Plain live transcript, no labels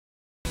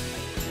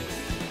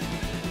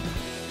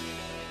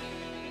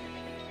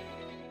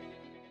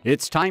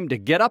It's time to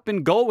get up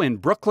and go in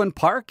Brooklyn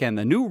Park, and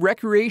the new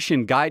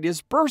Recreation Guide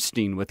is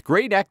bursting with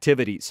great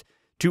activities.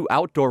 2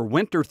 outdoor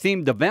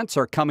winter-themed events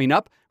are coming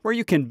up where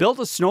you can build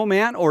a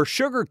snowman or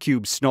sugar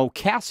cube snow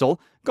castle,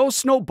 go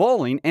snow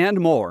bowling, and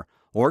more.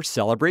 Or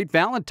celebrate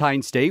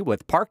Valentine's Day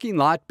with parking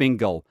lot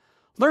bingo.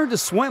 Learn to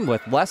swim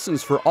with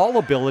lessons for all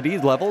ability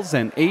levels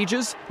and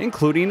ages,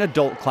 including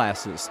adult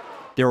classes.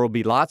 There will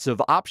be lots of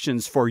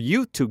options for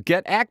youth to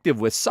get active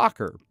with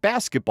soccer,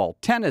 basketball,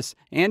 tennis,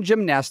 and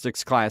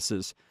gymnastics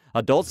classes.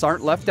 Adults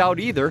aren't left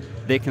out either.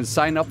 They can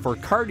sign up for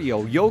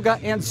cardio, yoga,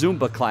 and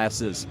Zumba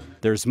classes.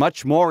 There's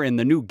much more in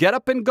the new Get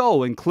Up and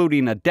Go,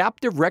 including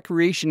adaptive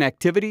recreation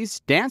activities,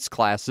 dance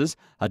classes,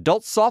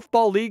 adult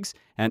softball leagues,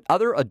 and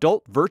other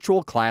adult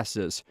virtual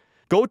classes.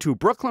 Go to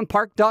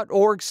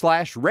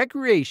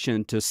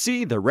brooklynpark.org/recreation to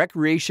see the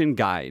Recreation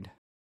Guide.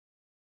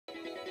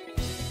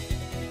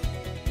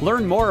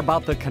 Learn more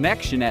about the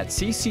connection at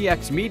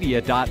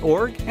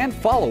ccxmedia.org and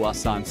follow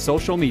us on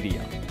social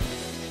media.